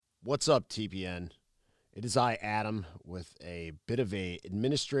What's up, TPN? It is I, Adam, with a bit of a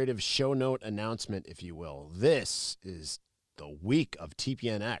administrative show note announcement, if you will. This is the week of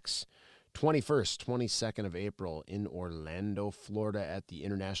TPNX, 21st, 22nd of April in Orlando, Florida at the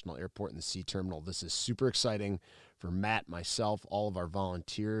International Airport and the Sea Terminal. This is super exciting for Matt, myself, all of our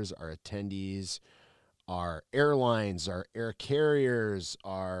volunteers, our attendees, our airlines, our air carriers,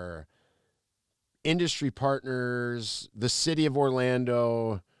 our industry partners, the city of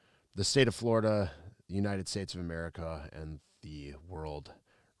Orlando, the state of Florida, the United States of America, and the world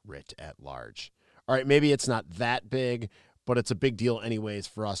writ at large. All right, maybe it's not that big, but it's a big deal anyways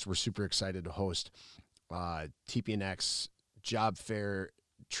for us. We're super excited to host TPNX, job fair,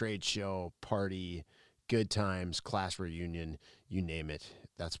 trade show, party, good times, class reunion, you name it.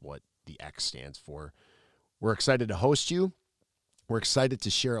 That's what the X stands for. We're excited to host you. We're excited to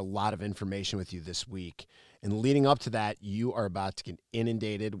share a lot of information with you this week. And leading up to that, you are about to get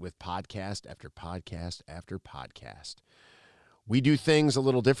inundated with podcast after podcast after podcast. We do things a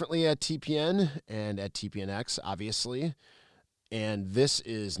little differently at TPN and at TPNX, obviously. And this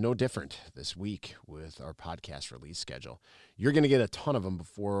is no different this week with our podcast release schedule. You're going to get a ton of them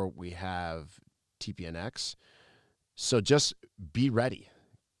before we have TPNX. So just be ready.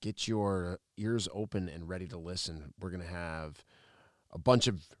 Get your ears open and ready to listen. We're going to have a bunch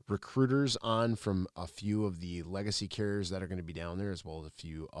of recruiters on from a few of the legacy carriers that are going to be down there, as well as a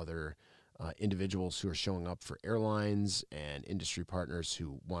few other individuals who are showing up for airlines and industry partners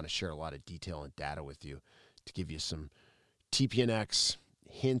who want to share a lot of detail and data with you to give you some TPNX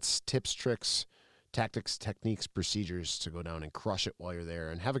hints, tips, tricks, tactics, techniques, procedures to go down and crush it while you're there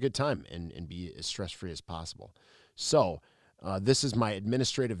and have a good time and be as stress-free as possible. So this is my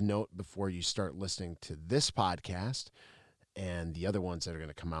administrative note before you start listening to this podcast and the other ones that are going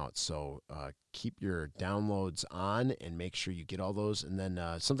to come out. So keep your downloads on and make sure you get all those. And then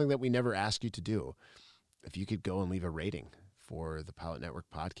something that we never ask you to do, if you could go and leave a rating for the Pilot Network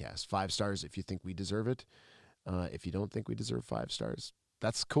podcast. 5 stars if you think we deserve it. If you don't think we deserve 5 stars,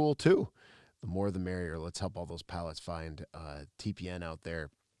 that's cool too. The more the merrier. Let's help all those pilots find TPN out there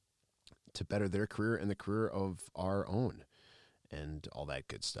to better their career and the career of our own and all that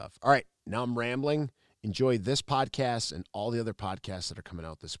good stuff. All right, now I'm rambling. Enjoy this podcast and all the other podcasts that are coming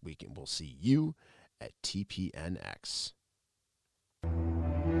out this week, and we'll see you at TPNX.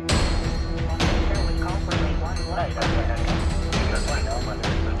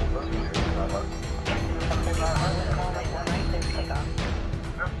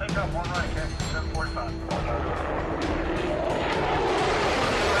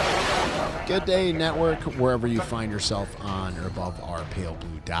 Good day, network, wherever you find yourself on or above our pale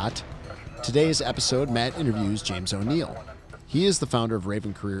blue dot. Today's episode, Matt interviews James O'Neill. He is the founder of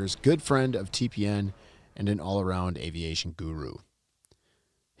Raven Careers, good friend of TPN, and an all-around aviation guru.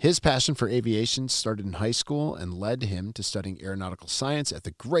 His passion for aviation started in high school and led him to studying aeronautical science at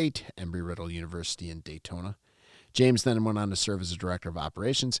the great Embry-Riddle University in Daytona. James then went on to serve as a director of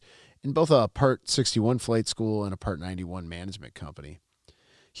operations in both a Part 61 flight school and a Part 91 management company.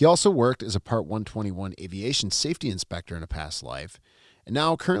 He also worked as a Part 121 aviation safety inspector in a past life, and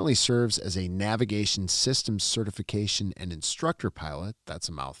now currently serves as a navigation systems certification and instructor pilot, that's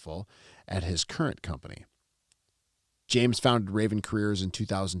a mouthful, at his current company. James founded Raven Careers in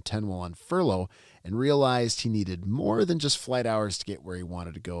 2010 while on furlough and realized he needed more than just flight hours to get where he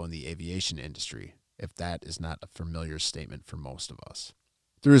wanted to go in the aviation industry, if that is not a familiar statement for most of us.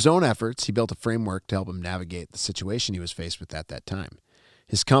 Through his own efforts, he built a framework to help him navigate the situation he was faced with at that time.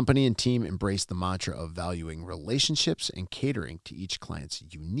 His company and team embraced the mantra of valuing relationships and catering to each client's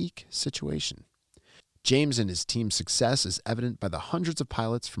unique situation. James and his team's success is evident by the hundreds of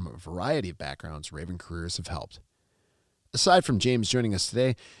pilots from a variety of backgrounds Raven Careers have helped. Aside from James joining us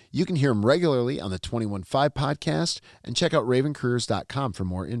today, you can hear him regularly on the 21.5 podcast and check out ravencareers.com for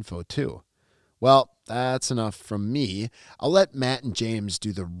more info too. Well, that's enough from me. I'll let Matt and James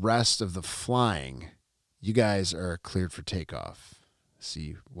do the rest of the flying. You guys are cleared for takeoff.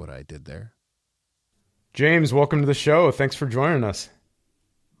 See what I did there? James, welcome to the show. Thanks for joining us.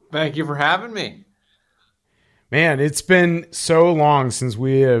 Thank you for having me. Man, it's been so long since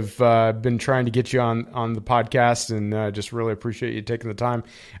we have been trying to get you on the podcast, and just really appreciate you taking the time.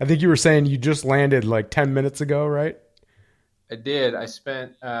 I think you were saying you just landed like 10 minutes ago, right? I did. I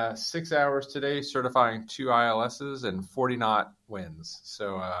spent 6 hours today certifying 2 ILSs and 40 knot winds.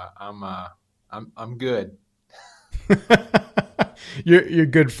 So I'm good. You're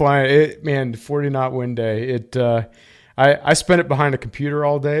good flying. Man, 40 knot wind day. I spent it behind a computer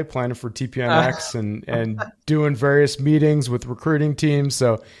all day planning for TPNX and doing various meetings with recruiting teams.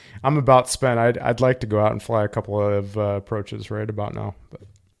 So I'm about spent. I'd like to go out and fly a couple of approaches right about now. But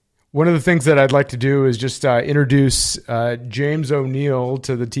One of the things that I'd like to do is just introduce James O'Neill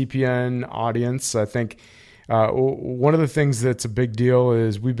to the TPN audience. I think one of the things that's a big deal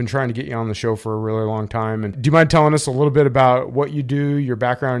is we've been trying to get you on the show for a really long time. And do you mind telling us a little bit about what you do, your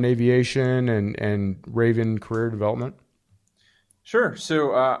background in aviation and Raven career development? Sure.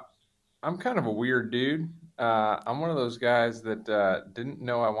 So I'm kind of a weird dude. I'm one of those guys that didn't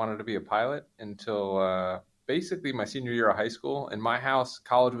know I wanted to be a pilot until basically my senior year of high school. In my house,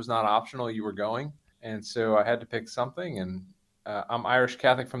 college was not optional. You were going. And so I had to pick something. And I'm Irish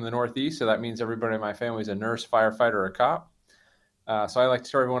Catholic from the Northeast. So that means everybody in my family is a nurse, firefighter, or a cop. So I like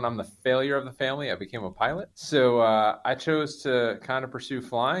to tell everyone I'm the failure of the family. I became a pilot. So I chose to kind of pursue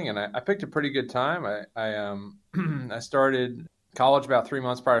flying. And I picked a pretty good time. I started college about 3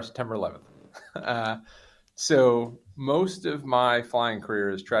 months prior to September 11th. So most of my flying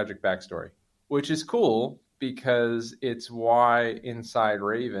career is tragic backstory, which is cool because it's why inside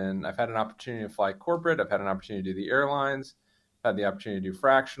Raven, I've had an opportunity to fly corporate. I've had an opportunity to do the airlines. I've had the opportunity to do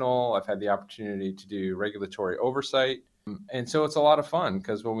fractional. I've had the opportunity to do regulatory oversight. And so it's a lot of fun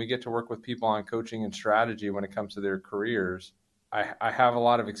because when we get to work with people on coaching and strategy when it comes to their careers, I have a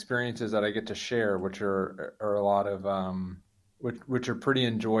lot of experiences that I get to share, which are a lot of which are pretty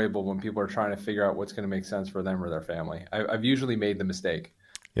enjoyable when people are trying to figure out what's going to make sense for them or their family. I've usually made the mistake.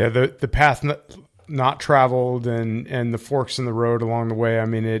 Yeah, the path not traveled and the forks in the road along the way. I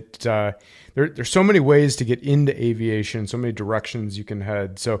mean, there's so many ways to get into aviation, so many directions you can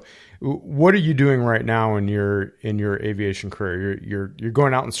head. So, what are you doing right now in your aviation career? You're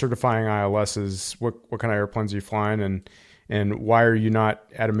going out and certifying ILSs. What kind of airplanes are you flying, and why are you not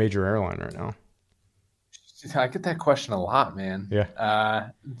at a major airline right now? I get that question a lot, man. Yeah.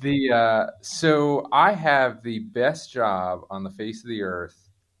 So I have the best job on the face of the earth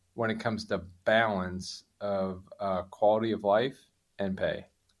when it comes to balance of quality of life and pay.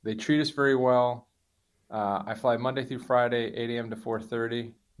 They treat us very well. I fly Monday through Friday, 8 a.m. to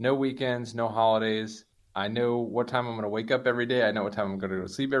 4:30. No weekends, no holidays. I know what time I'm going to wake up every day. I know what time I'm going to go to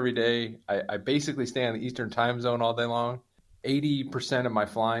sleep every day. I basically stay on the Eastern time zone all day long. 80% of my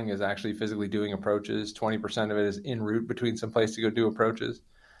flying is actually physically doing approaches. 20% of it is en route between some place to go do approaches.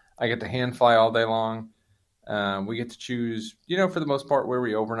 I get to hand fly all day long. We get to choose, for the most part, where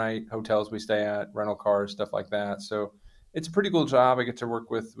we overnight, hotels we stay at, rental cars, stuff like that. So it's a pretty cool job. I get to work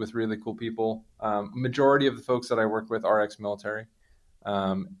with really cool people. Majority of the folks that I work with are ex-military,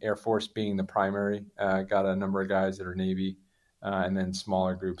 Air Force being the primary. Got a number of guys that are Navy, and then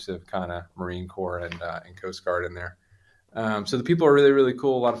smaller groups of kind of Marine Corps and Coast Guard in there. So the people are really, really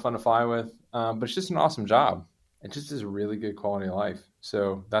cool, a lot of fun to fly with, but it's just an awesome job. It just is a really good quality of life.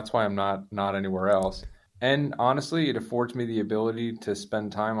 So that's why I'm not anywhere else. And honestly, it affords me the ability to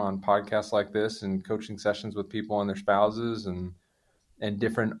spend time on podcasts like this and coaching sessions with people and their spouses and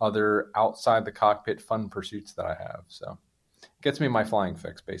different other outside the cockpit fun pursuits that I have. So it gets me my flying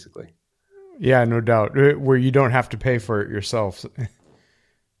fix, basically. Yeah, no doubt. Where you don't have to pay for it yourself.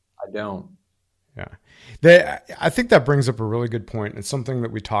 I don't. Yeah. I think that brings up a really good point. It's something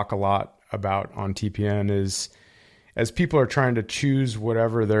that we talk a lot about on TPN is as people are trying to choose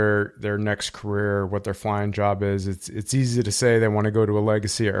whatever their next career, what their flying job is, it's easy to say they want to go to a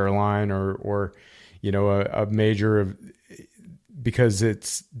legacy airline or a major because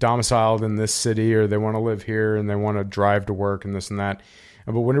it's domiciled in this city, or they want to live here and they want to drive to work and this and that.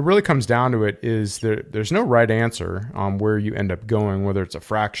 But when it really comes down to it is there's no right answer on where you end up going, whether it's a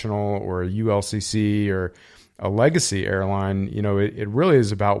fractional or a ULCC or a legacy airline. It really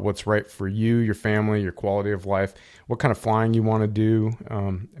is about what's right for you, your family, your quality of life, what kind of flying you want to do.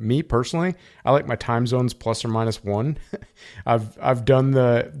 Me personally, I like my time zones plus or minus one. I've done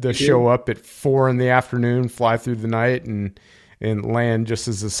the show up at 4 p.m, fly through the night and land just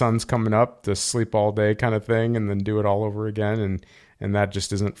as the sun's coming up, to sleep all day kind of thing, and then do it all over again. And that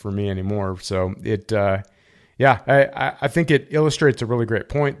just isn't for me anymore. So I think it illustrates a really great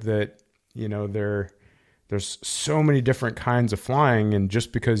point that, there's so many different kinds of flying, and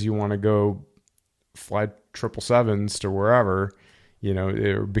just because you want to go fly 777s to wherever,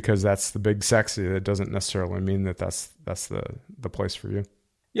 because that's the big sexy, that doesn't necessarily mean that that's the place for you.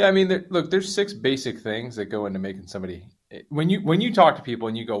 Yeah, I mean, there's 6 basic things that go into making somebody. When you talk to people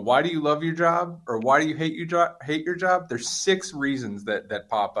and you go, why do you love your job, or why do you hate your job? There's 6 reasons that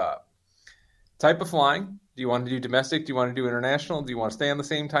pop up. Type of flying. Do you want to do domestic? Do you want to do international? Do you want to stay on the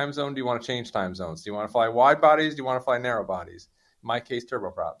same time zone? Do you want to change time zones? Do you want to fly wide bodies? Do you want to fly narrow bodies? In my case,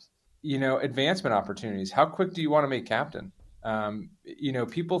 turboprops. Advancement opportunities. How quick do you want to make captain?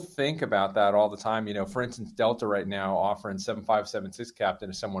 People think about that all the time. For instance, Delta right now offering 7576 captain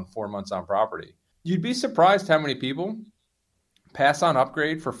to someone 4 months on property. You'd be surprised how many people pass on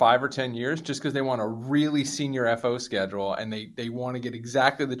upgrade for 5 or 10 years just because they want a really senior FO schedule and they want to get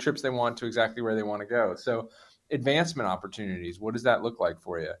exactly the trips they want to exactly where they want to go. So advancement opportunities, what does that look like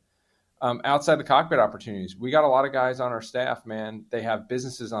for you? Outside the cockpit opportunities, we got a lot of guys on our staff, man. They have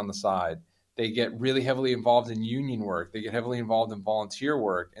businesses on the side. They get really heavily involved in union work. They get heavily involved in volunteer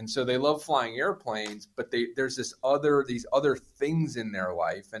work. And so they love flying airplanes, but there's these other things in their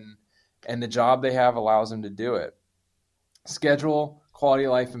life, and the job they have allows them to do it. Schedule, quality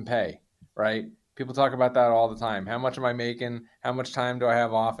of life, and pay, right? People talk about that all the time. How much am I making? How much time do I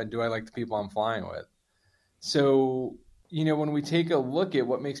have off? And do I like the people I'm flying with? So, when we take a look at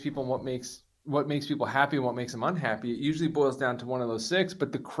what makes people happy and what makes them unhappy, it usually boils down to one of those 6.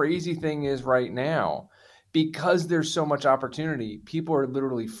 But the crazy thing is right now, because there's so much opportunity, people are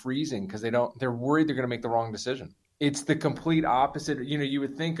literally freezing because they're worried they're going to make the wrong decision. It's the complete opposite. You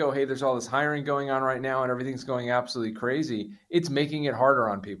would think, oh, hey, there's all this hiring going on right now and everything's going absolutely crazy. It's making it harder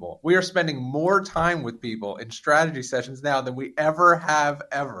on people. We are spending more time with people in strategy sessions now than we ever have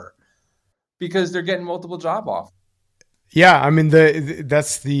ever because they're getting multiple job offers. Yeah, I mean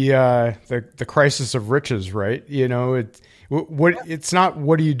that's the crisis of riches, right? It's not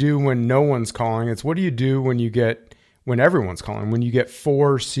what do you do when no one's calling. It's what do you do when everyone's calling, when you get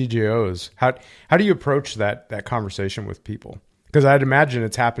 4 CJOs. How do you approach that conversation with people? Because I'd imagine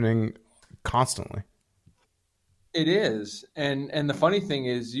it's happening constantly. It is. And the funny thing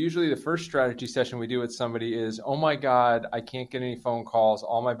is, usually the first strategy session we do with somebody is, oh my God, I can't get any phone calls.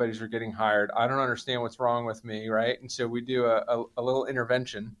 All my buddies are getting hired. I don't understand what's wrong with me, right? And so we do a little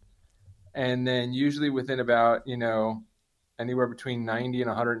intervention. And then usually within about, anywhere between 90 and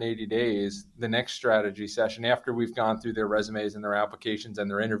 180 days, the next strategy session, after we've gone through their resumes and their applications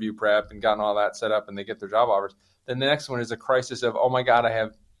and their interview prep and gotten all that set up and they get their job offers, then the next one is a crisis of, oh my God, I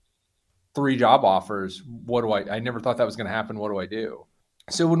have 3 job offers. What do I never thought that was going to happen. What do I do?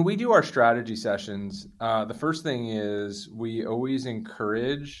 So when we do our strategy sessions, the first thing is we always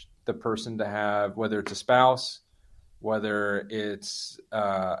encourage the person to have, whether it's a spouse, whether it's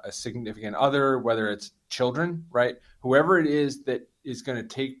a significant other, whether it's children, right? Whoever it is that is going to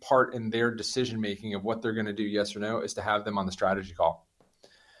take part in their decision-making of what they're going to do, yes or no, is to have them on the strategy call.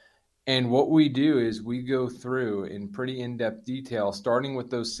 And what we do is we go through in pretty in-depth detail, starting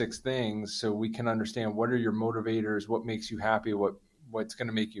with those 6 things, so we can understand what are your motivators, what makes you happy, what's going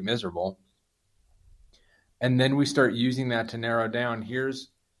to make you miserable. And then we start using that to narrow down, here's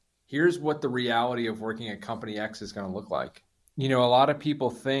what the reality of working at Company X is going to look like. A lot of people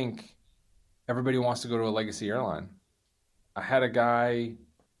think everybody wants to go to a legacy airline. I had a guy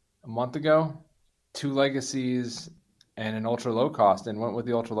a month ago, 2 legacies and an ultra low cost, and went with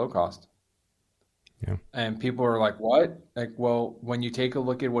the ultra low cost. Yeah. And people are like, what? Like, well, when you take a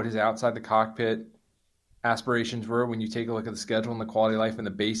look at what his outside the cockpit aspirations were, when you take a look at the schedule and the quality of life and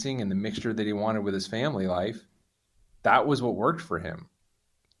the basing and the mixture that he wanted with his family life, that was what worked for him,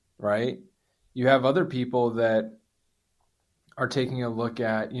 right? You have other people that are taking a look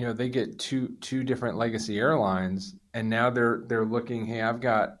at, they get two different legacy airlines, and now they're looking, hey, I've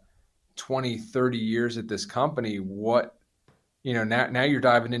got 20, 30 years at this company. What, now you're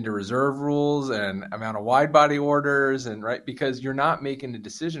diving into reserve rules and amount of wide body orders, and right, because you're not making a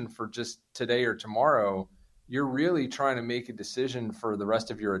decision for just today or tomorrow. You're really trying to make a decision for the rest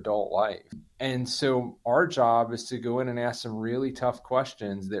of your adult life. And so our job is to go in and ask some really tough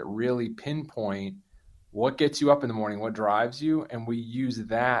questions that really pinpoint what gets you up in the morning, what drives you, and we use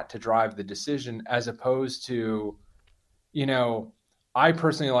that to drive the decision, as opposed to, I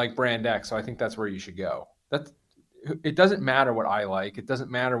personally like brand X, so I think that's where you should go. It doesn't matter what I like. It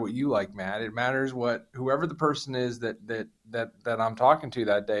doesn't matter what you like, Matt. It matters what whoever the person is that I'm talking to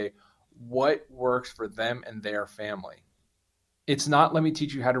that day, what works for them and their family. It's not, let me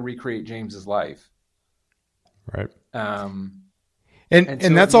teach you how to recreate James's life. Right. And so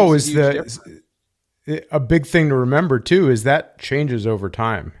that's always a big thing to remember too, is that changes over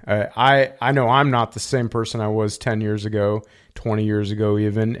time. I know I'm not the same person I was 10 years ago, 20 years ago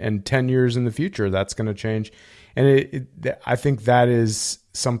even, and 10 years in the future, that's going to change. And I think that is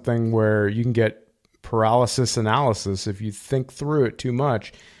something where you can get paralysis analysis if you think through it too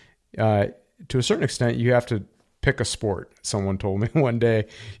much. To a certain extent, you have to pick a sport. Someone told me one day,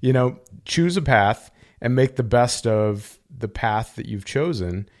 choose a path and make the best of the path that you've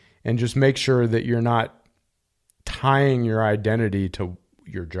chosen, and just make sure that you're not tying your identity to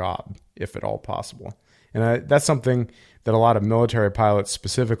your job, if at all possible. And that's something that a lot of military pilots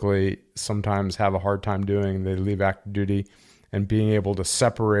specifically sometimes have a hard time doing. They leave active duty, and being able to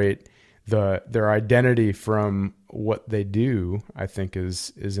separate their identity from what they do, I think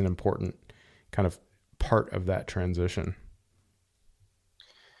is an important kind of part of that transition.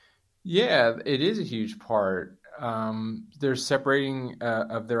 Yeah, it is a huge part. There's separating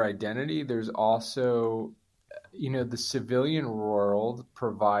of their identity. There's also, the civilian world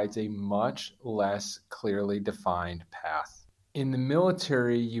provides a much less clearly defined path. In the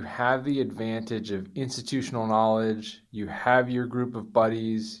military, you have the advantage of institutional knowledge. You have your group of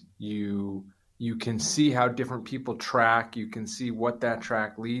buddies. You can see how different people track. You can see what that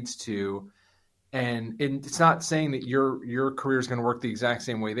track leads to. And it's not saying that your career is going to work the exact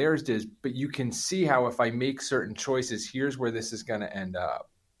same way theirs does, but you can see how if I make certain choices, here's where this is going to end up.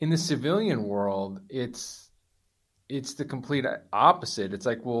 In the civilian world, it's the complete opposite. It's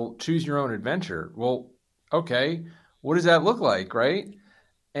like, well, choose your own adventure. Well, okay, what does that look like, right?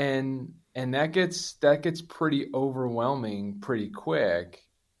 And that gets pretty overwhelming pretty quick.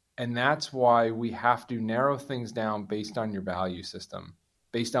 And that's why we have to narrow things down based on your value system,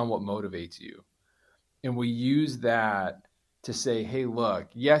 based on what motivates you. And we use that to say, hey, look,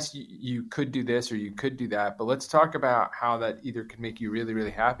 yes, you could do this or you could do that, but let's talk about how that either could make you really,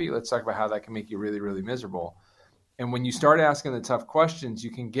 really happy. Let's talk about how that can make you really, really miserable. And when you start asking the tough questions, you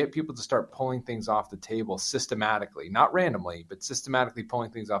can get people to start pulling things off the table systematically, not randomly, but systematically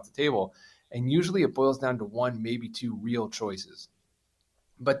pulling things off the table. And usually it boils down to one, maybe two real choices.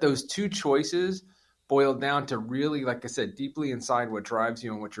 But those two choices boil down to really, like I said, deeply inside what drives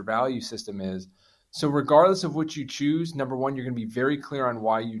you and what your value system is. So regardless of what you choose, number one, you're going to be very clear on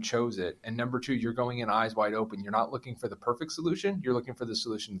why you chose it. And number two, you're going in eyes wide open. You're not looking for the perfect solution. You're looking for the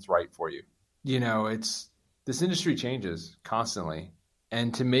solution that's right for you. This industry changes constantly.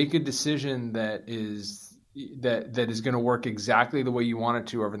 And to make a decision that is going to work exactly the way you want it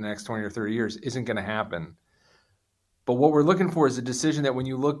to over the next 20 or 30 years isn't going to happen. But what we're looking for is a decision that when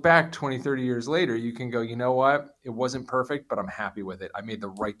you look back 20, 30 years later, you can go, you know what? It wasn't perfect, but I'm happy with it. I made the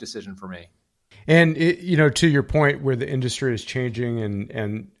right decision for me. And to your point, where the industry is changing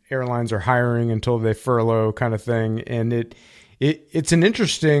and airlines are hiring until they furlough, kind of thing, and it's an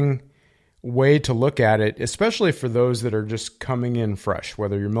interesting way to look at it, especially for those that are just coming in fresh,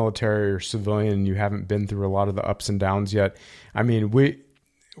 whether you're military or civilian, and you haven't been through a lot of the ups and downs yet. I mean,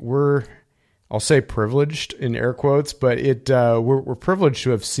 we're I'll say privileged in air quotes, but we're privileged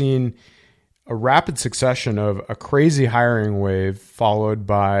to have seen a rapid succession of a crazy hiring wave followed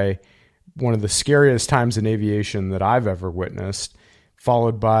by one of the scariest times in aviation that I've ever witnessed,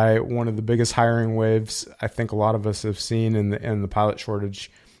 followed by one of the biggest hiring waves I think a lot of us have seen in the pilot shortage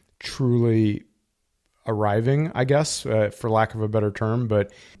truly arriving, I guess, for lack of a better term.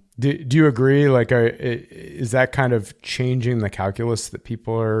 But do you agree? Like, is that kind of changing the calculus that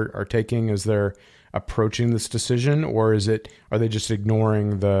people are taking as they're approaching this decision, or are they just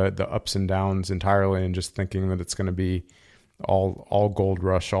ignoring the ups and downs entirely and just thinking that it's going to be all gold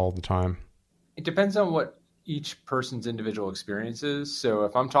rush all the time? It depends on what each person's individual experience is. So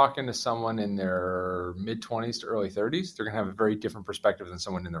if I'm talking to someone in their mid-20s to early 30s, they're going to have a very different perspective than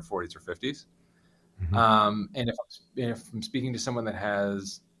someone in their 40s or 50s. Mm-hmm. And if I'm speaking to someone that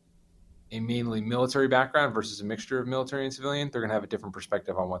has a mainly military background versus a mixture of military and civilian, they're going to have a different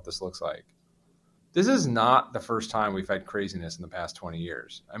perspective on what this looks like. This is not the first time we've had craziness in the past 20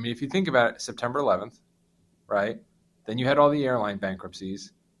 years. I mean, if you think about it, September 11th, right? Then you had all the airline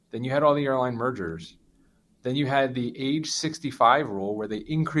bankruptcies. Then you had all the airline mergers. Then you had the age 65 rule where they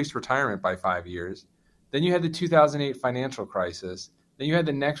increased retirement by 5 years. Then you had the 2008 financial crisis. Then you had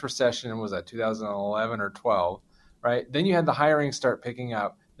the next recession, was that 2011 or 12, right? Then you had the hiring start picking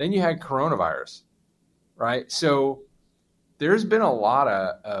up. Then you had coronavirus, right? So there's been a lot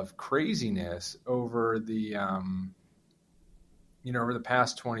of craziness over the, over the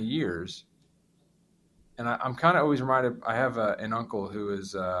past 20 years. And I'm kind of always reminded, I have an uncle who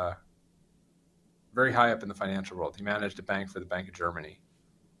is very high up in the financial world. He managed a bank for the Bank of Germany.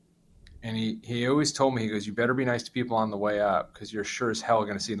 And he always told me, he goes, you better be nice to people on the way up because you're sure as hell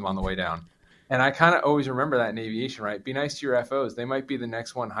going to see them on the way down. And I kind of always remember that in aviation, right? Be nice to your FOs. They might be the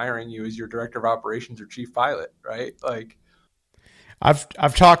next one hiring you as your director of operations or chief pilot, right? Like,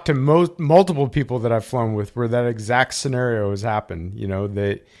 I've talked to multiple people that I've flown with where that exact scenario has happened.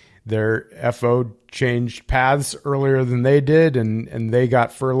 Their FO changed paths earlier than they did, and they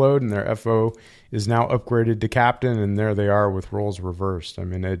got furloughed, and their FO is now upgraded to captain, and there they are with roles reversed. I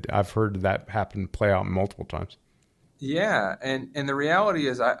mean, I've heard that happen, play out multiple times. Yeah, and the reality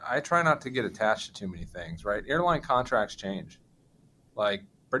is I try not to get attached to too many things, right? Airline contracts change, like,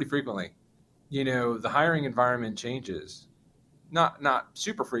 pretty frequently. The hiring environment changes. Not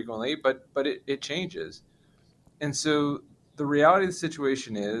super frequently, but it changes. And so the reality of the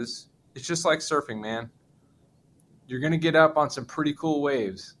situation is, it's just like surfing, man. You're going to get up on some pretty cool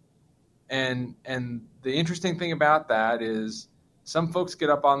waves. And the interesting thing about that is Some folks get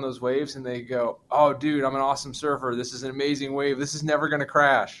up on those waves and they go, oh, dude, I'm an awesome surfer. This is an amazing wave. This is never going to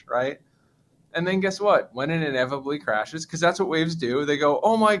crash, right? And then guess what? When it inevitably crashes, because that's what waves do, they go,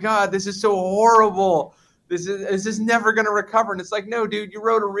 oh, my God, this is so horrible. This is never going to recover. And it's like, no, dude, you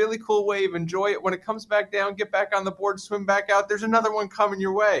rode a really cool wave. Enjoy it. When it comes back down, get back on the board, swim back out. There's another one coming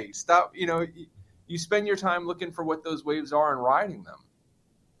your way. Stop. You spend your time looking for what those waves are and riding them.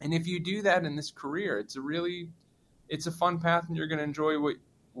 And if you do that in this career, it's a fun path, and you're going to enjoy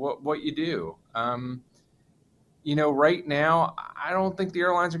what you do. Right now, I don't think the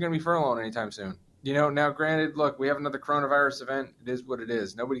airlines are going to be furloughing anytime soon. Now granted, look, we have another coronavirus event. It is what it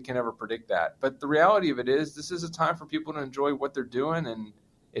is. Nobody can ever predict that. But the reality of it is this is a time for people to enjoy what they're doing and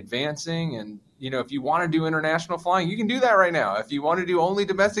advancing. And, if you want to do international flying, you can do that right now. If you want to do only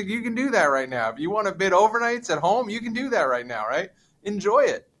domestic, you can do that right now. If you want to bid overnights at home, you can do that right now, right? Enjoy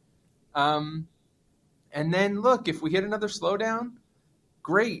it. And then look, if we hit another slowdown,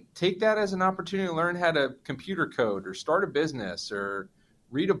 great. Take that as an opportunity to learn how to computer code or start a business or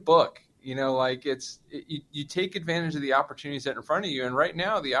read a book. You take advantage of the opportunities that are in front of you. And right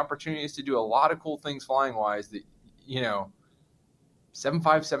now, the opportunity is to do a lot of cool things flying wise that,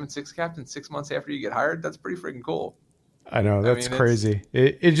 7576 captain 6 months after you get hired. That's pretty freaking cool. I know. That's crazy.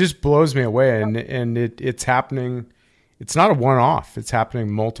 It just blows me away. And it's happening. It's not a one-off. It's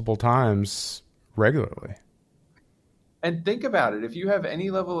happening multiple times regularly. And think about it. If you have any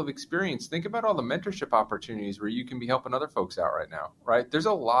level of experience, think about all the mentorship opportunities where you can be helping other folks out right now, right? There's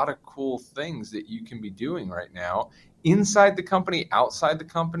a lot of cool things that you can be doing right now inside the company, outside the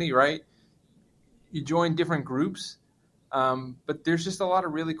company, right? You join different groups, but there's just a lot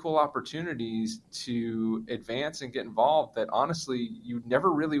of really cool opportunities to advance and get involved that honestly, you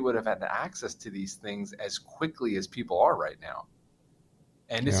never really would have had access to these things as quickly as people are right now.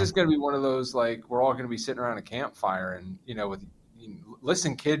 And this is going to be one of those, like, we're all going to be sitting around a campfire and,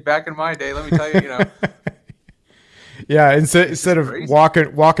 listen, kid, back in my day, let me tell you, Yeah, instead of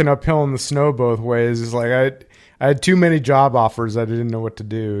walking uphill in the snow both ways, it's like I had too many job offers. I didn't know what to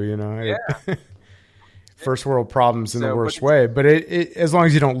do, Yeah. First world problems in the worst way. But it as long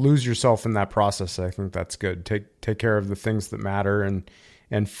as you don't lose yourself in that process, I think that's good. Take care of the things that matter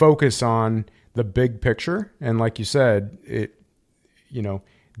and focus on the big picture. And like you said,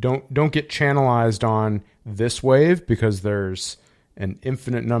 don't get channelized on this wave because there's an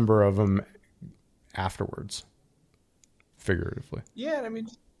infinite number of them afterwards, figuratively. Yeah, I mean,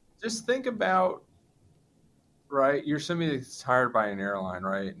 just think about, right? You're somebody that's hired by an airline,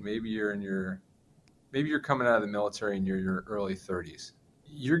 right? Maybe you're coming out of the military and you're in your early 30s.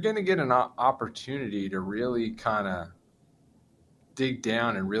 You're going to get an opportunity to really kind of dig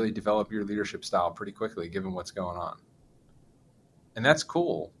down and really develop your leadership style pretty quickly, given what's going on. And that's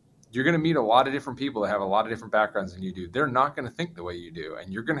cool. You're going to meet a lot of different people that have a lot of different backgrounds than you do. They're not going to think the way you do,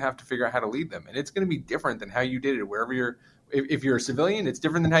 and you're going to have to figure out how to lead them. And it's going to be different than how you did it wherever you're. If you're a civilian, it's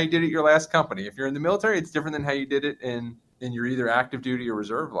different than how you did it at your last company. If you're in the military, it's different than how you did it in your either active duty or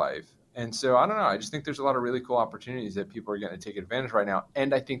reserve life. And so I don't know. I just think there's a lot of really cool opportunities that people are going to take advantage right now,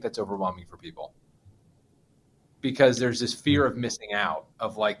 and I think that's overwhelming for people. Because there's this fear of missing out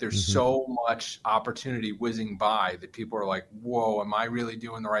of like, there's so much opportunity whizzing by that people are like, whoa, am I really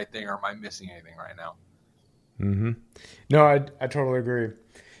doing the right thing or am I missing anything right now? Mm-hmm. No, I totally agree.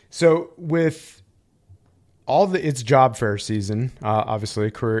 So with it's job fair season,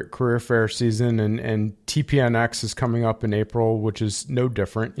 obviously career fair season and TPNX is coming up in April, which is no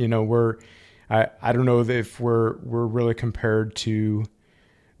different. I don't know if we're really compared to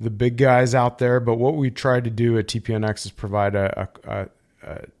the big guys out there, but what we try to do at TPNX is provide a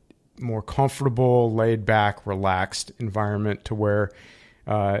more comfortable, laid back, relaxed environment to where,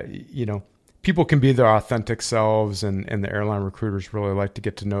 people can be their authentic selves and the airline recruiters really like to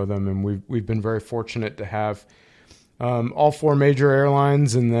get to know them. And we've been very fortunate to have, all four major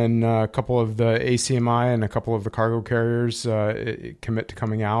airlines and then a couple of the ACMI and a couple of the cargo carriers, commit to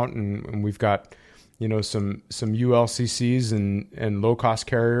coming out. And we've got, some ULCCs and low cost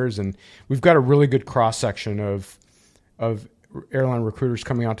carriers, and we've got a really good cross section of airline recruiters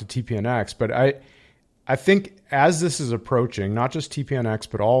coming out to TPNX. But I think as this is approaching, not just TPNX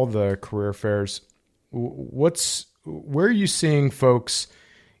but all the career fairs, where are you seeing folks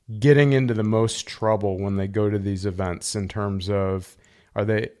getting into the most trouble when they go to these events in terms of how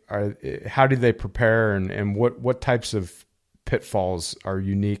do they prepare and what types of pitfalls are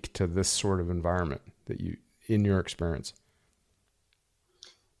unique to this sort of environment that in your experience?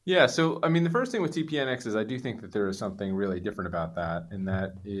 Yeah. So, I mean, the first thing with TPNX is I do think that there is something really different about that. And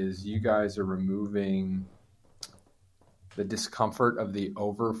that is you guys are removing the discomfort of the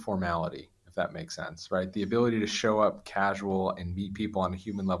over formality, if that makes sense, right? The ability to show up casual and meet people on a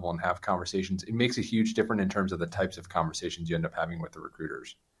human level and have conversations, it makes a huge difference in terms of the types of conversations you end up having with the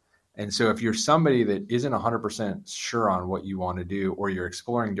recruiters. And so if you're somebody that isn't 100% sure on what you want to do, or you're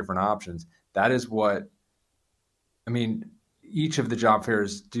exploring different options, that is what, I mean, each of the job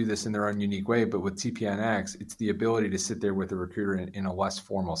fairs do this in their own unique way, but with TPNX, it's the ability to sit there with a recruiter in a less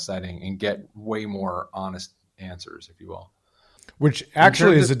formal setting and get way more honest answers, if you will. Which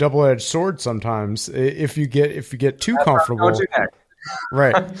actually is a double-edged sword sometimes. If you get too comfortable,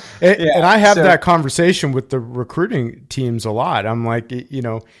 right? And I have that conversation with the recruiting teams a lot. I'm like,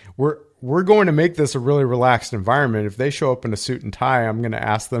 we're going to make this a really relaxed environment. If they show up in a suit and tie, I'm going to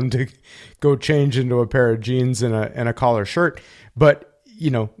ask them to go change into a pair of jeans and a collar shirt. But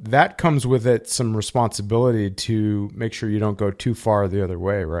that comes with it some responsibility to make sure you don't go too far the other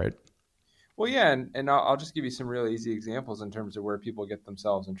way, right? Well, yeah, and I'll just give you some really easy examples in terms of where people get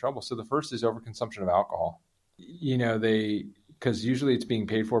themselves in trouble. So the first is overconsumption of alcohol. Because usually it's being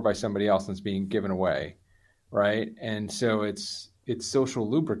paid for by somebody else and it's being given away, right? And so it's social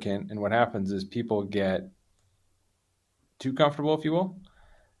lubricant, and what happens is people get too comfortable, if you will,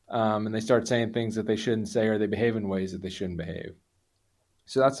 and they start saying things that they shouldn't say, or they behave in ways that they shouldn't behave.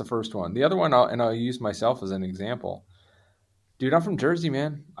 So that's the first one. The other one, I'll use myself as an example. Dude, I'm from Jersey,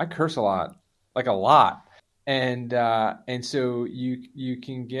 man. I curse a lot. Like a lot. And so you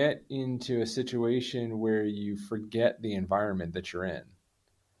can get into a situation where you forget the environment that you're in.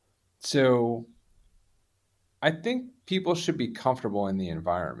 So I think people should be comfortable in the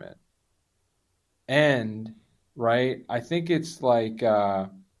environment. And, right, I think it's like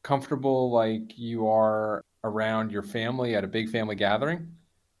comfortable like you are around your family at a big family gathering,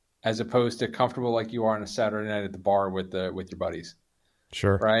 as opposed to comfortable like you are on a Saturday night at the bar with your buddies.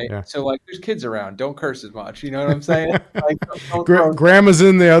 Sure. Right. Yeah. So like there's kids around. Don't curse as much. You know what I'm saying? Like, Grandma's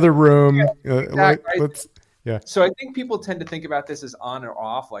in the other room. Yeah, exactly. Yeah. So I think people tend to think about this as on or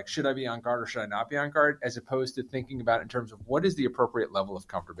off. Like, should I be on guard or should I not be on guard? As opposed to thinking about it in terms of what is the appropriate level of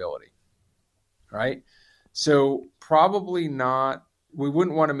comfortability. Right. So probably not. We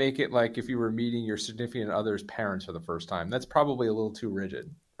wouldn't want to make it like if you were meeting your significant other's parents for the first time. That's probably a little too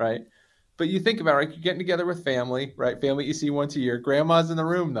rigid. Right. But you think about it, right? You're getting together with family, right? Family you see once a year. Grandma's in the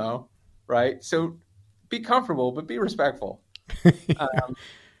room, though, right? So be comfortable, but be respectful.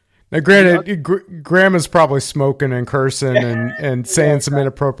 Now, granted, Grandma's probably smoking and cursing and saying some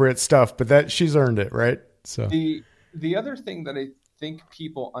inappropriate stuff, but she's earned it, right? So the other thing that I think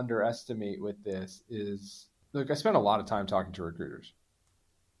people underestimate with this is, look, I spent a lot of time talking to recruiters.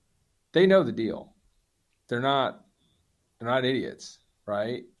 They know the deal. They're not idiots,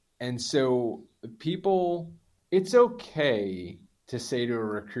 right? And so people, it's okay to say to a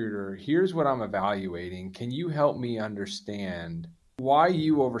recruiter, here's what I'm evaluating. Can you help me understand why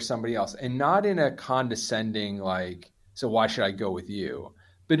you over somebody else? And not in a condescending, like, so why should I go with you?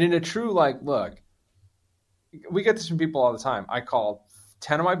 But in a true, like, look, we get this from people all the time. I call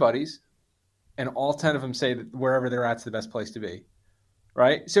 10 of my buddies and all 10 of them say that wherever they're at's the best place to be,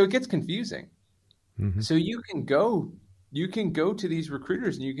 right? So it gets confusing. Mm-hmm. So you can go to these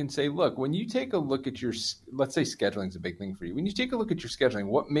recruiters and you can say, look, when you take a look at your, let's say scheduling is a big thing for you. When you take a look at your scheduling,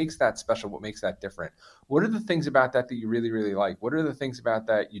 what makes that special? What makes that different? What are the things about that you really, really like? What are the things about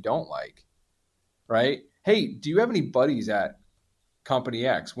that you don't like? Right? Hey, do you have any buddies at company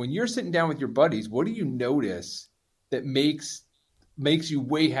X? When you're sitting down with your buddies, what do you notice that makes you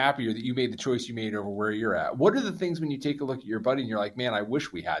way happier that you made the choice you made over where you're at? What are the things when you take a look at your buddy and you're like, man, I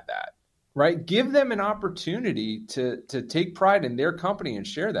wish we had that? Right? Give them an opportunity to take pride in their company and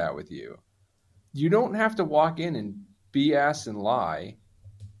share that with you. You don't have to walk in and BS and lie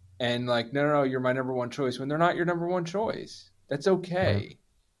and like, no, you're my number one choice when they're not your number one choice. That's okay.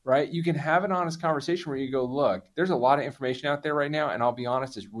 Right? You can have an honest conversation where you go, look, there's a lot of information out there right now. And I'll be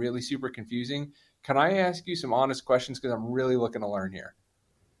honest, it's really super confusing. Can I ask you some honest questions? Because I'm really looking to learn here.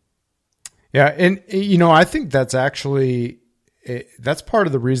 Yeah. And, I think that's actually... that's part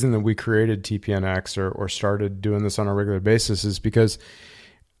of the reason that we created TPNX or started doing this on a regular basis is because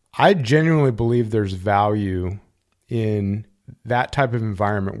I genuinely believe there's value in that type of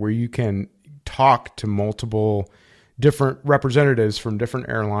environment where you can talk to multiple different representatives from different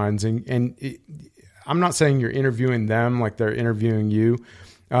airlines. I'm not saying you're interviewing them like they're interviewing you,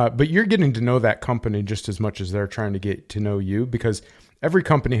 but you're getting to know that company just as much as they're trying to get to know you, because every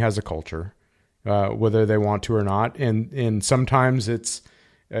company has a culture. Whether they want to or not. And sometimes it's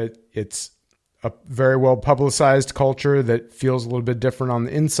a very well publicized culture that feels a little bit different on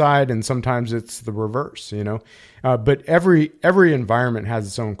the inside. And sometimes it's the reverse, but every environment has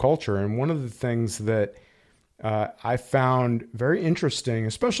its own culture. And one of the things that I found very interesting,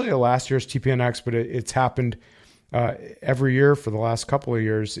 especially at last year's TPNX, but it's happened every year for the last couple of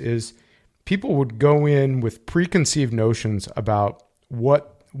years, is people would go in with preconceived notions about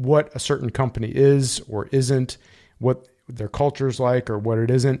what a certain company is or isn't, what their culture is like or what it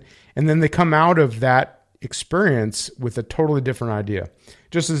isn't. And then they come out of that experience with a totally different idea.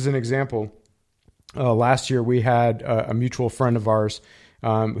 Just as an example, last year we had a mutual friend of ours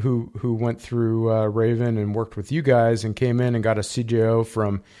who went through Raven and worked with you guys and came in and got a CJO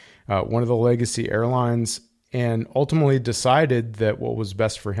from one of the legacy airlines, and ultimately decided that what was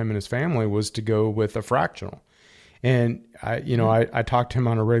best for him and his family was to go with a fractional. And I talked to him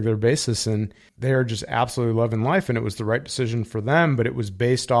on a regular basis, and they are just absolutely loving life, and it was the right decision for them, but it was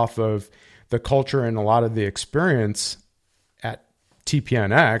based off of the culture and a lot of the experience at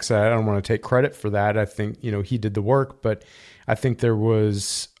TPNX. I don't want to take credit for that. I think, he did the work, but I think there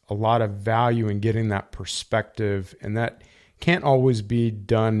was a lot of value in getting that perspective, and that can't always be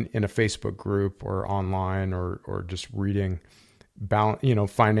done in a Facebook group or online or just reading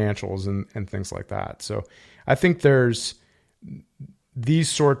financials and things like that. So I think there's these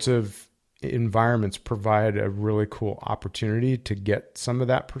sorts of environments provide a really cool opportunity to get some of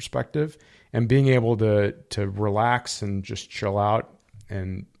that perspective, and being able to relax and just chill out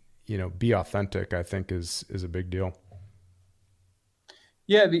and, be authentic, I think is a big deal.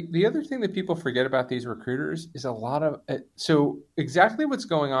 Yeah, the other thing that people forget about these recruiters is a lot of so exactly what's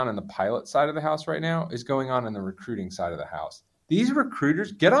going on in the pilot side of the house right now is going on in the recruiting side of the house. These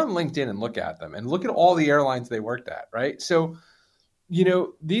recruiters, get on LinkedIn and look at them and look at all the airlines they worked at, right? So,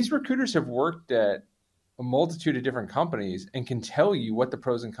 these recruiters have worked at a multitude of different companies and can tell you what the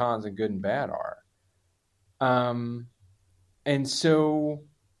pros and cons and good and bad are. And so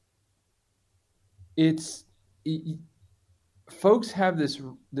folks have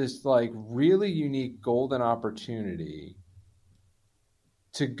this like really unique golden opportunity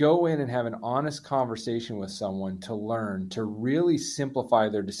to go in and have an honest conversation with someone, to learn, to really simplify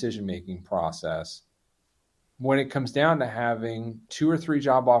their decision-making process when it comes down to having 2 or 3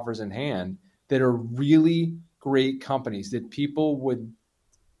 job offers in hand that are really great companies that people would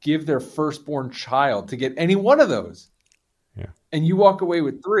give their firstborn child to get any one of those. Yeah. And you walk away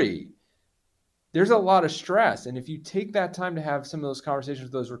with 3. There's a lot of stress. And if you take that time to have some of those conversations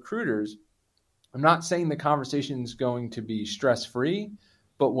with those recruiters, I'm not saying the conversation is going to be stress-free,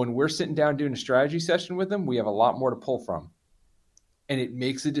 but when we're sitting down doing a strategy session with them, we have a lot more to pull from. And it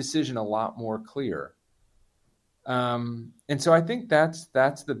makes the decision a lot more clear. And so I think that's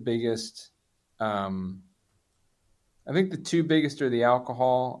the biggest. I think the 2 biggest are the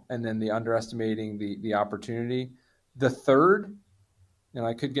alcohol and then the underestimating the opportunity. The third, and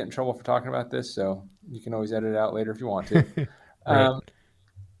I could get in trouble for talking about this, so you can always edit it out later if you want to. Right.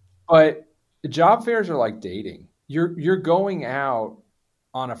 But job fairs are like dating. You're going out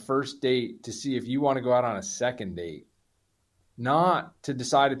on a first date to see if you want to go out on a second date, not to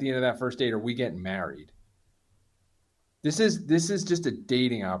decide at the end of that first date, are we getting married? This is just a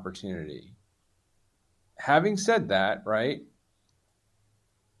dating opportunity. Having said that, right,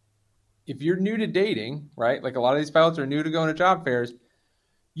 if you're new to dating, right, like a lot of these pilots are new to going to job fairs,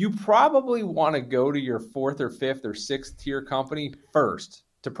 you probably want to go to your 4th or 5th or 6th tier company first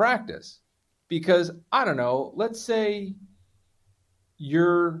to practice. Because, I don't know, let's say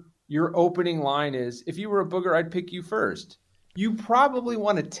your opening line is, if you were a booger, I'd pick you first. You probably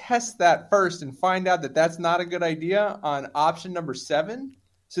want to test that first and find out that that's not a good idea on option number 7,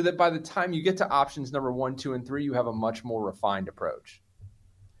 so that by the time you get to options number 1, 2, and 3, you have a much more refined approach.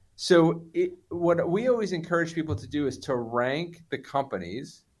 So what we always encourage people to do is to rank the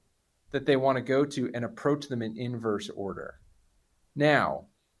companies that they want to go to and approach them in inverse order. Now,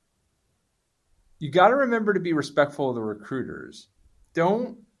 you got to remember to be respectful of the recruiters.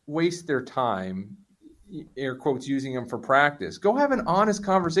 Don't waste their time, air quotes, using them for practice. Go have an honest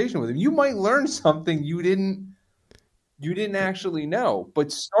conversation with them. You might learn something you didn't actually know,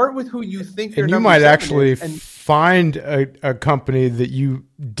 but start with who you think your and number you might 7 actually is, and find a company that you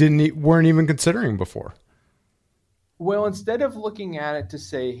weren't even considering before. Well, instead of looking at it to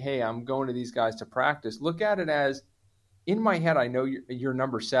say, hey, I'm going to these guys to practice, look at it as, in my head, I know you're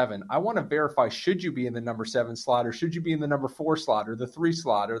number 7. I want to verify, should you be in the number 7 slot, or should you be in the number 4 slot, or the 3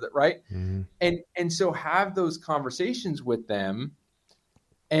 slot, or that, right? Mm-hmm. And so have those conversations with them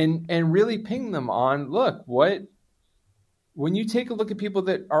and really ping them on, look, when you take a look at people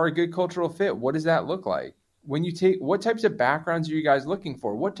that are a good cultural fit, what does that look like? What types of backgrounds are you guys looking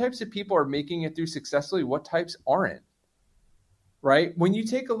for? What types of people are making it through successfully? What types aren't? Right? When you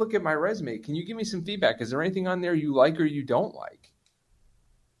take a look at my resume, can you give me some feedback? Is there anything on there you like or you don't like?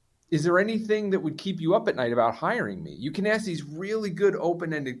 is there anything that would keep you up at night about hiring me? You can ask these really good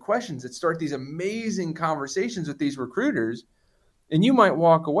open-ended questions that start these amazing conversations with these recruiters. And you might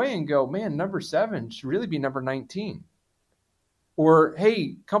walk away and go, man, number 7 should really be number 19. Or,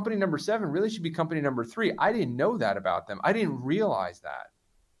 hey, company number 7 really should be company number 3. I didn't know that about them. I didn't realize that.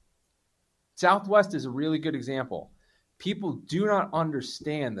 Southwest is a really good example. People do not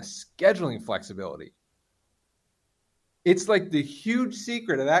understand the scheduling flexibility. It's like the huge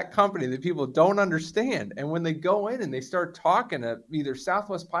secret of that company that people don't understand. And when they go in and they start talking to either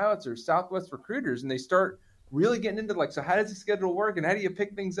Southwest pilots or Southwest recruiters, and they start really getting into like, so how does the schedule work? And how do you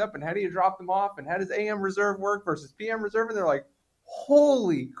pick things up? And how do you drop them off? And how does AM reserve work versus PM reserve? And they're like,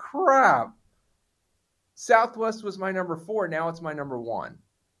 holy crap. Southwest was my number 4. Now it's my number 1.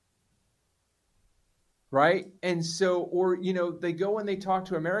 Right? And so, or, they go and they talk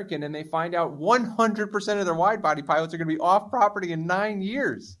to American and they find out 100% of their wide body pilots are going to be off property in 9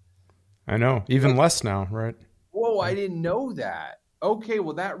 years. I know, even less now, right? Whoa, I didn't know that. Okay,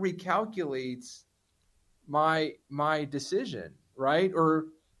 well, that recalculates my decision, right? Or,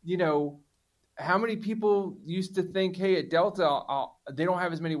 how many people used to think, hey, at Delta, they don't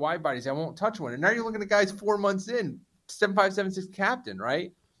have as many wide bodies, I won't touch one. And now you're looking at guys 4 months in, 7576 captain,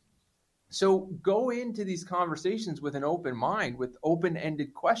 right? So go into these conversations with an open mind, with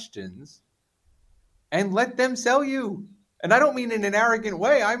open-ended questions, and let them sell you. And I don't mean in an arrogant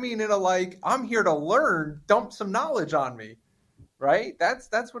way. I mean in a like, I'm here to learn, dump some knowledge on me, right?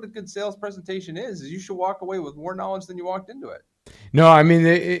 That's what a good sales presentation is you should walk away with more knowledge than you walked into it. No, I mean,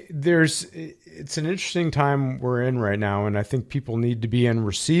 it's an interesting time we're in right now, and I think people need to be in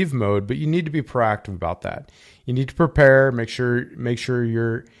receive mode, but you need to be proactive about that. You need to prepare, make sure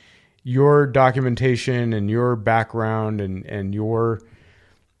your documentation and your background and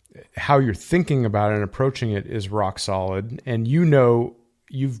how you're thinking about it and approaching it is rock solid. And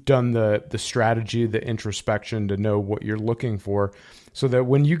you've done the strategy, the introspection to know what you're looking for, so that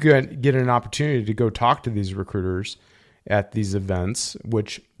when you get an opportunity to go talk to these recruiters at these events,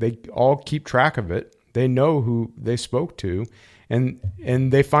 which they all keep track of it, they know who they spoke to, and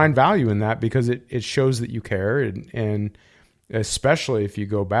they find value in that because it shows that you care, and especially if you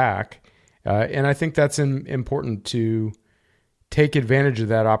go back. And I think that's important to take advantage of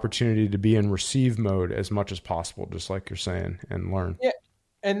that opportunity to be in receive mode as much as possible, just like you're saying, and learn. Yeah.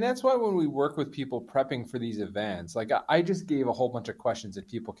 And that's why when we work with people prepping for these events, like I just gave a whole bunch of questions that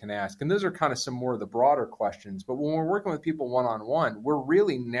people can ask. And those are kind of some more of the broader questions. But when we're working with people one-on-one, we're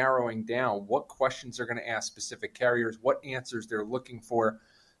really narrowing down what questions they're going to ask specific carriers, what answers they're looking for,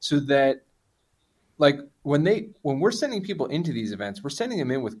 so that like when we're sending people into these events, we're sending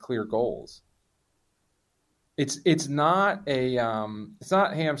them in with clear goals. It's not hey, I'm just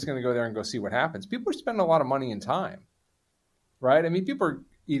going to go there and go see what happens. People are spending a lot of money and time, right? I mean, people are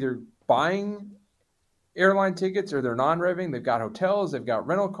either buying airline tickets or they're non-revving. They've got hotels, they've got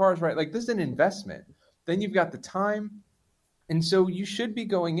rental cars, right? Like this is an investment. Then you've got the time. And so you should be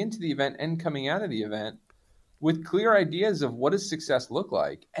going into the event and coming out of the event with clear ideas of what does success look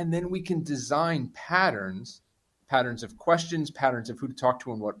like. And then we can design patterns of questions, patterns of who to talk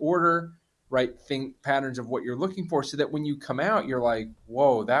to in what order, right? Patterns of what you're looking for, so that when you come out, you're like,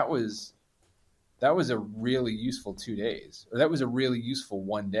 whoa, that was a really useful 2 days, or that was a really useful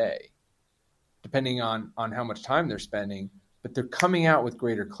 1 day, depending on how much time they're spending. But they're coming out with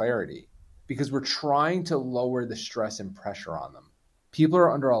greater clarity because we're trying to lower the stress and pressure on them. People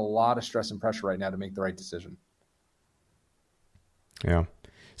are under a lot of stress and pressure right now to make the right decision. Yeah.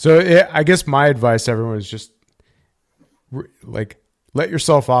 So I guess my advice to everyone is just let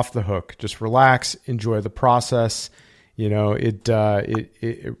yourself off the hook. Just relax, enjoy the process. When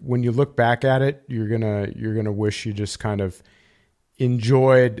you look back at it, you're gonna wish you just kind of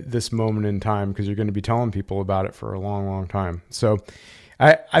enjoyed this moment in time, because you're going to be telling people about it for a long, long time. So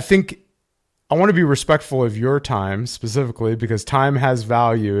I think I want to be respectful of your time specifically, because time has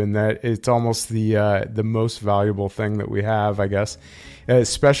value, and that it's almost the most valuable thing that we have, I guess,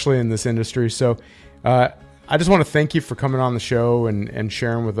 especially in this industry. So I just want to thank you for coming on the show and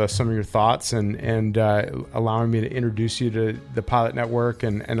sharing with us some of your thoughts and allowing me to introduce you to the Pilot Network.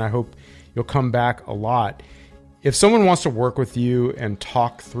 And I hope you'll come back a lot. If someone wants to work with you and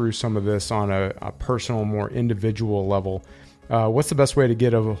talk through some of this on a personal, more individual level, what's the best way to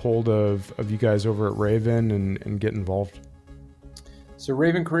get a hold of you guys over at Raven and get involved? So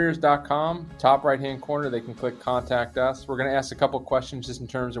ravencareers.com, top right-hand corner, they can click contact us. We're going to ask a couple questions just in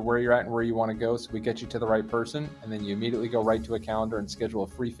terms of where you're at and where you want to go, so we get you to the right person, and then you immediately go right to a calendar and schedule a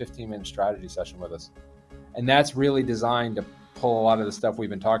free 15-minute strategy session with us. And that's really designed to pull a lot of the stuff we've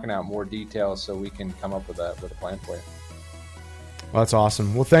been talking about in more detail, so we can come up with a plan for you. Well, that's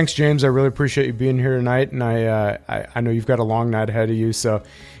awesome. Well, thanks, James. I really appreciate you being here tonight, and I know you've got a long night ahead of you, so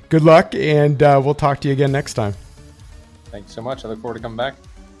good luck, and we'll talk to you again next time. Thanks so much. I look forward to coming back.